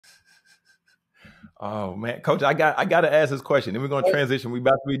Oh man, Coach, I got to ask this question. Then we're gonna transition. We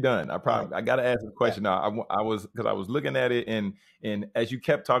about to be done. I All right. promise. I got to ask this question. Now, I was because I was looking at it, and as you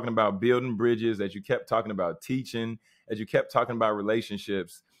kept talking about building bridges, as you kept talking about teaching, as you kept talking about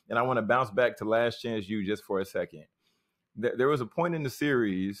relationships, and I want to bounce back to Last Chance U just for a second. There was a point in the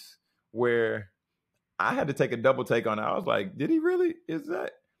series where I had to take a double take on it. I was like, did he really? Is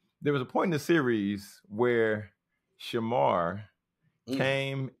that? There was a point in the series where Shemar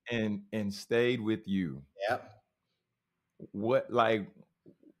came and stayed with you. Yep. What like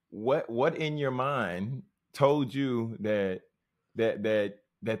what in your mind told you that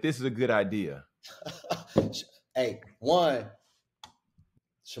this is a good idea? Hey, one,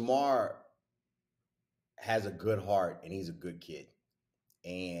 Shemar has a good heart and he's a good kid.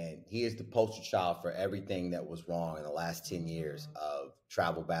 And he is the poster child for everything that was wrong in the last 10 years of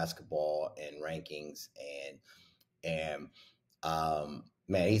travel basketball and rankings. And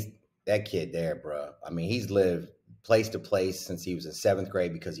man, he's that kid there, bro. I mean, he's lived place to place since he was in 7th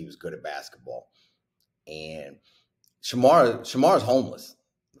grade because he was good at basketball. And Shemar is homeless.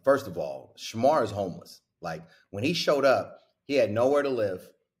 First of all, Shemar is homeless. Like when he showed up, he had nowhere to live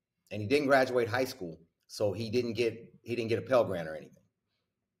and he didn't graduate high school. So he didn't get a Pell Grant or anything.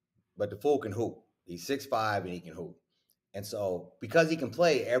 But the fool can hoop. He's 6'5" and he can hoop. And so because he can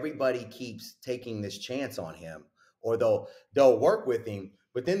play, everybody keeps taking this chance on him, or they'll work with him.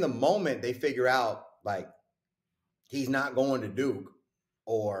 But then the moment they figure out like he's not going to Duke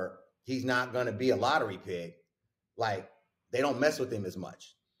or he's not going to be a lottery pick, like they don't mess with him as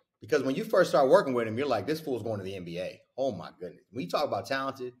much. Because when you first start working with him, you're like, this fool's going to the NBA. Oh my goodness. When you talk about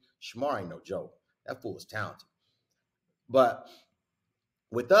talented, Shemar ain't no joke. That fool is talented. But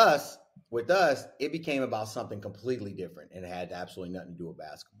with us, it became about something completely different, and it had absolutely nothing to do with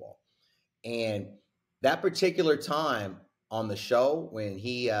basketball. And that particular time on the show, when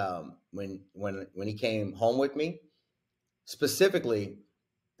he when he came home with me, specifically,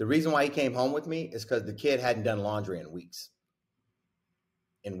 the reason why he came home with me is because the kid hadn't done laundry in weeks.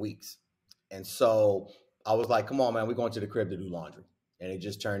 And so I was like, come on, man, we're going to the crib to do laundry. And it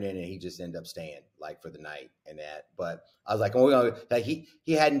just turned in and he just ended up staying like for the night and that. But I was like, oh, we're gonna, like he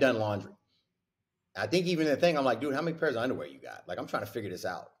hadn't done laundry. I think even the thing, I'm like, dude, how many pairs of underwear you got? Like, I'm trying to figure this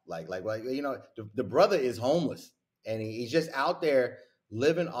out. Like, you know, the brother is homeless and he's just out there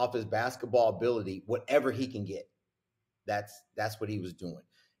living off his basketball ability, whatever he can get. That's what he was doing.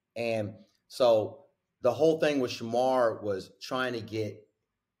 And so the whole thing with Shemar was trying to get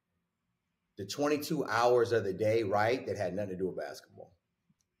the 22 hours of the day right that had nothing to do with basketball.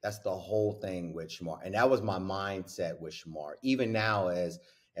 That's the whole thing with Shemar. And that was my mindset with Shemar. Even now as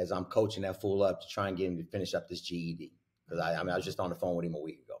I'm coaching that fool up to try and get him to finish up this GED. Because I was just on the phone with him a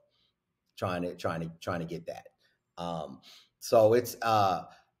week ago trying to get that. So it's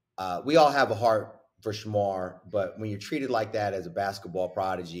we all have a heart for Shemar, but when you're treated like that as a basketball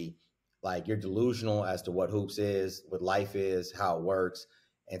prodigy, like you're delusional as to what hoops is, what life is, how it works.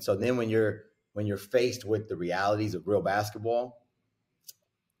 And so then when you're faced with the realities of real basketball,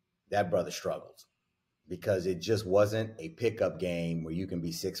 that brother struggles because it just wasn't a pickup game where you can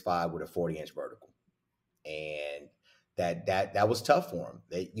be 6'5" with a 40-inch vertical. And that was tough for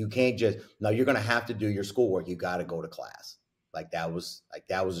him. You can't just, no, you're going to have to do your schoolwork. You got to go to class. That was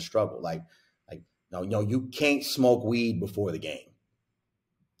a struggle. No, you can't smoke weed before the game.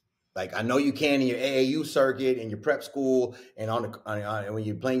 Like, I know you can in your AAU circuit, in your prep school, and when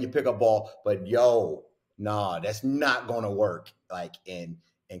you're playing your pickup ball, but that's not going to work. Like, and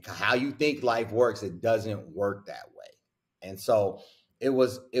how you think life works, it doesn't work that way. And so it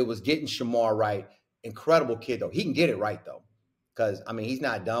was getting Shemar right. Incredible kid, though. He can get it right, though, because, I mean, he's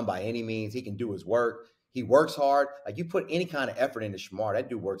not dumb by any means. He can do his work. He works hard. Like, you put any kind of effort into Shemar, that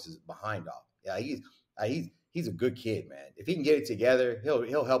dude works his behind off. Yeah, he's a good kid, man. If he can get it together,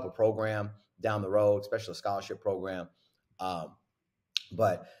 he'll help a program down the road, especially a scholarship program.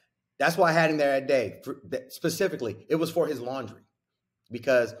 But that's why I had him there that day. Specifically, it was for his laundry,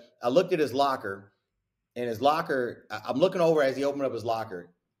 because I looked at his locker, and I'm looking over as he opened up his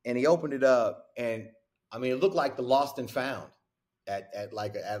locker, and he opened it up, and I mean, it looked like the lost and found at a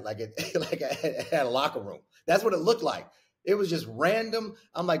locker room. That's what it looked like. It was just random.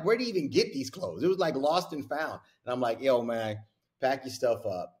 I'm like, where do you even get these clothes? It was like lost and found. And I'm like, yo, man, pack your stuff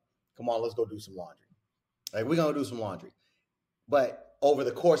up. Come on, let's go do some laundry. Like, we're going to do some laundry. But over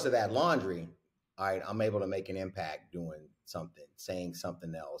the course of that laundry, all right, I'm able to make an impact doing something, saying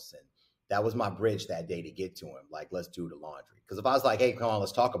something else. And that was my bridge that day to get to him. Like, let's do the laundry. Because if I was like, hey, come on,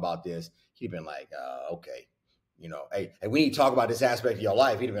 let's talk about this, he'd been like, okay. You know, hey, we need to talk about this aspect of your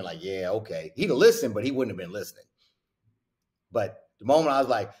life. He'd have been like, yeah, okay. He'd have listened, but he wouldn't have been listening. But The moment I was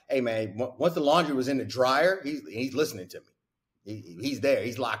like, hey man, once the laundry was in the dryer, he's listening to me. He's there.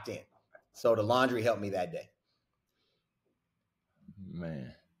 He's locked in. So the laundry helped me that day.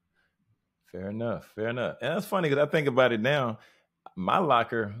 Man, fair enough. Fair enough. And that's funny because I think about it now. My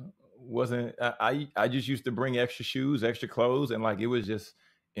locker wasn't. I just used to bring extra shoes, extra clothes, and like it was just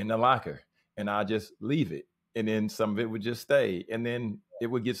in the locker, and I just leave it, and then some of it would just stay, and then it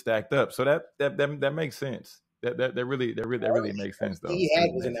would get stacked up. So that makes sense. That really makes sense though. He had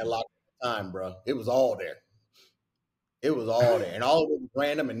was in that locker at the time, bro. It was all there. It was all there, and all of it was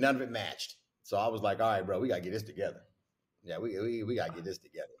random, and none of it matched. So I was like, all right, bro, we gotta get this together. Yeah, we gotta get this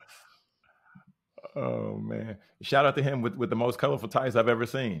together. Oh man! Shout out to him with the most colorful tights I've ever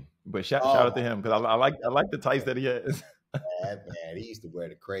seen. But shout out to him because I like the tights that he has. Man, he used to wear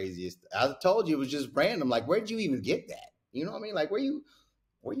the craziest. I told you it was just random. Like, where'd you even get that? You know what I mean? Like, where you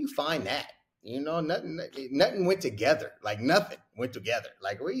find that? You know, nothing went together. Like nothing went together.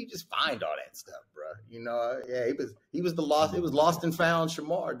 Like where you just find all that stuff, bro? You know, yeah, he was the lost. It was lost and found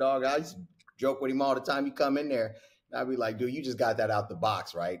Shemar, dog. I used to joke with him all the time. You come in there, and I'd be like, dude, you just got that out the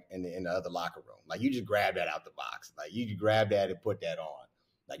box, right? In the other locker room, like you just grabbed that out the box. Like you just grabbed that and put that on.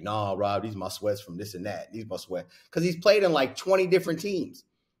 Like, nah, Rob, these are my sweats from this and that. These are my sweat because he's played in like 20 different teams,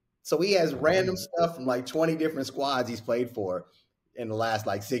 so he has random stuff from like 20 different squads he's played for in the last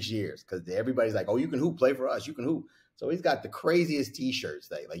like 6 years because everybody's like, oh, you can hoop, play for us, you can hoop. So he's got the craziest T-shirts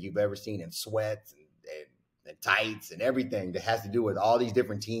that like you've ever seen, and sweats and tights and everything that has to do with all these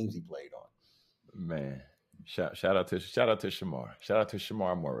different teams he played on. Man, shout out to Shemar. Shout out to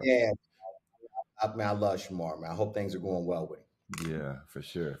Shemar Morrow. Yeah, I love Shemar, man. I hope things are going well with him. Yeah, for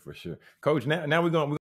sure, Coach. Now we're going.